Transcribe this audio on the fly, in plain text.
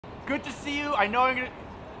Good to see you. I know I'm gonna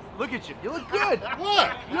look at you. You look good.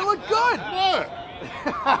 What? You look good.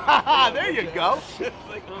 What? There you go.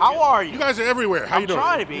 How are you? You guys are everywhere. How you doing? I'm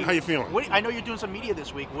trying to be. How you feeling? I know you're doing some media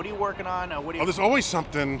this week. What are you working on? What are you? Oh, there's always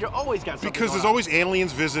something. You're always got something. Because there's always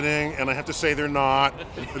aliens visiting, and I have to say they're not.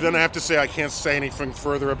 But then I have to say I can't say anything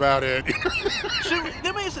further about it.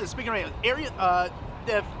 Let me ask you this. Speaking of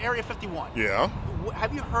Area 51. Yeah.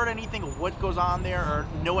 Have you heard anything of what goes on there, or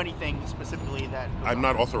know anything specifically that? I'm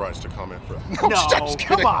not authorized to comment for that. No, just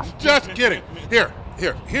kidding. come on. Just kidding.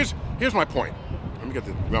 Here's my point. Let me get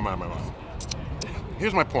the gum out of my mouth.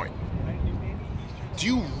 Here's my point. Do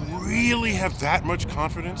you really have that much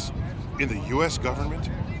confidence in the U.S. government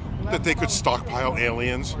that they could stockpile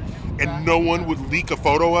aliens and no one would leak a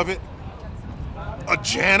photo of it? A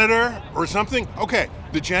janitor or something? Okay,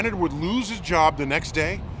 the janitor would lose his job the next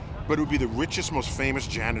day, but it would be the richest, most famous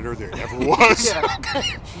janitor there ever was.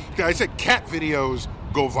 Yeah. Okay, I said cat videos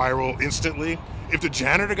go viral instantly. If the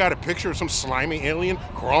janitor got a picture of some slimy alien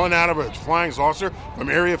crawling out of a flying saucer from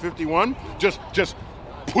Area 51, just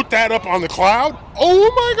put that up on the cloud.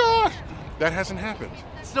 Oh my gosh, that hasn't happened.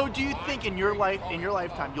 So, do you think in your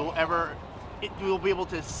lifetime, you'll be able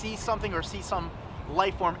to see something or see some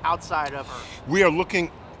life form outside of Earth? We are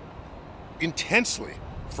looking intensely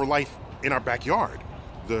for life in our backyard,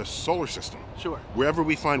 the solar system. Sure. Wherever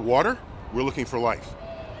we find water, we're looking for life.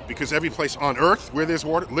 Because every place on Earth where there's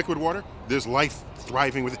water, liquid water, there's life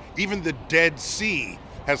thriving with it. Even the Dead Sea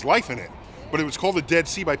has life in it. But it was called the Dead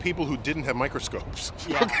Sea by people who didn't have microscopes.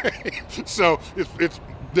 Yeah. Okay? So it's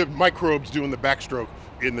the microbes doing the backstroke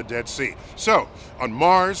in the Dead Sea. So on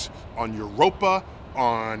Mars, on Europa,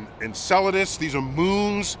 on Enceladus, these are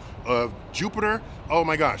moons of Jupiter. Oh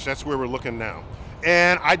my gosh, that's where we're looking now.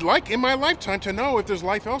 And I'd like in my lifetime to know if there's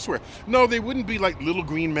life elsewhere. No, they wouldn't be like little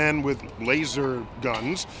green men with laser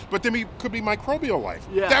guns, but there could be microbial life.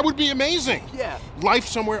 Yeah. That would be amazing. Yeah. Life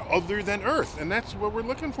somewhere other than Earth, and that's what we're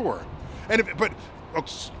looking for. But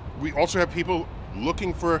we also have people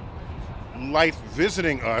looking for life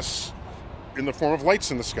visiting us in the form of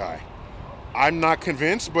lights in the sky. I'm not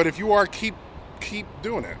convinced, but if you are, keep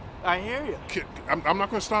doing it. I hear you. I'm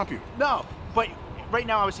not going to stop you. No, but right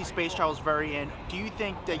now, obviously, space travel is very in. Do you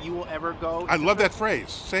think that you will ever go? I love that phrase.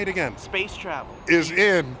 Say it again. Space travel is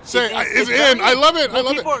in. Say is very in. I love it. I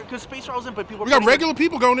love it. Because space travel is in, but people. We got regular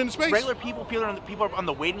people going into space. Regular people. People are on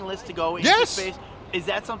the waiting list to go into Yes. space. Is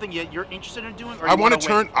that something you're interested in doing? Or I want to wait?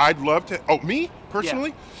 turn. I'd love to. Oh, me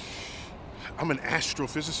personally, Yeah. I'm an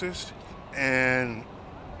astrophysicist, and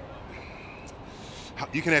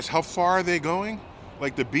you can ask how far are they going?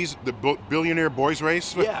 Like the billionaire boys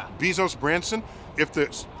race. Yeah. Bezos, Branson. If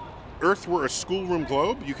the Earth were a schoolroom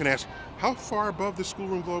globe, you can ask how far above the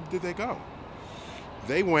schoolroom globe did they go?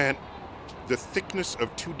 They went the thickness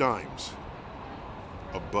of 2 dimes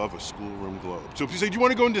above a schoolroom globe. So if you say, do you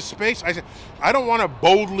want to go into space? I say, I don't want to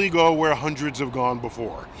boldly go where hundreds have gone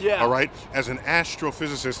before. Yeah. All right? As an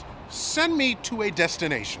astrophysicist, send me to a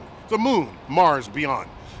destination. The moon, Mars, beyond.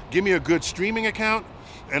 Give me a good streaming account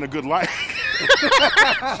and a good life.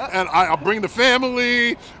 And I'll bring the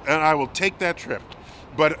family and I will take that trip.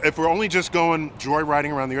 But if we're only just going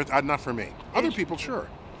joyriding around the Earth, not for me. Other people, sure.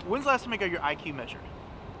 When's the last time you got your IQ measured?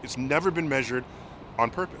 It's never been measured on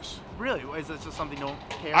purpose. Really? Is this just something you don't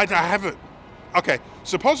care? I haven't. Okay,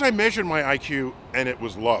 suppose I measured my IQ and it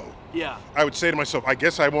was low. Yeah. I would say to myself, I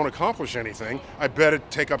guess I won't accomplish anything. I better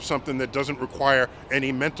take up something that doesn't require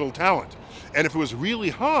any mental talent. And if it was really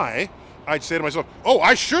high, I'd say to myself, oh,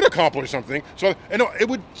 I should accomplish something. So, it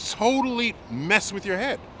would totally mess with your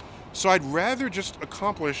head. So I'd rather just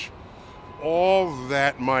accomplish all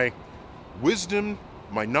that my wisdom,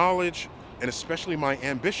 my knowledge, and especially my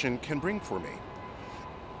ambition can bring for me.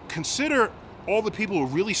 Consider all the people who are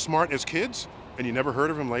really smart as kids and you never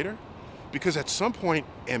heard of them later, because at some point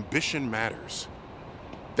ambition matters.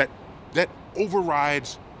 That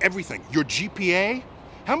overrides everything. Your GPA,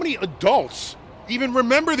 how many adults even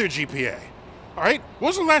remember their GPA? All right,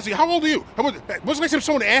 when's the last? How old are you? When's the last time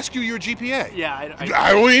someone asked you your GPA? Yeah,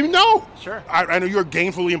 I don't even know. Sure. I know you're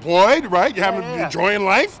gainfully employed, right? You're Yeah. enjoying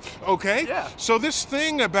life, okay? Yeah. So this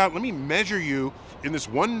thing about let me measure you in this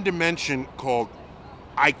one dimension called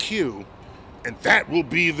IQ, and that will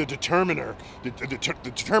be the determiner, the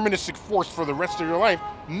deterministic force for the rest of your life.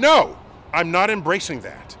 No, I'm not embracing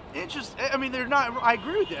that. Interesting. I mean, they're not. I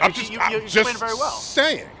agree with you. I'm You just explained it very well.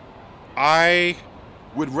 saying. I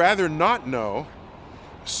would rather not know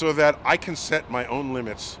so that I can set my own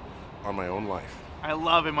limits on my own life. I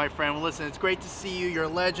love it, my friend. Well, listen, it's great to see you. You're a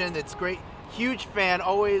legend. It's great. Huge fan.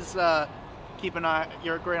 Always keep an eye.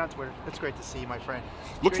 You're great on Twitter. It's great to see you, my friend.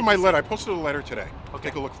 Look for my letter. I posted a letter today. Okay.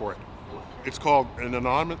 Take a look for it. It's called an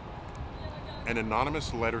An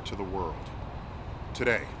anonymous letter to the world.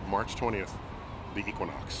 Today, March 20th, the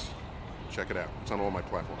equinox. Check it out. It's on all my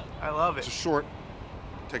platforms. I love it. It's a short.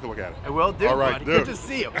 Take a look at it. I will do, All right, buddy. dude. Good to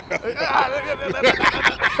see you.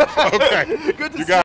 Okay. Good to You see got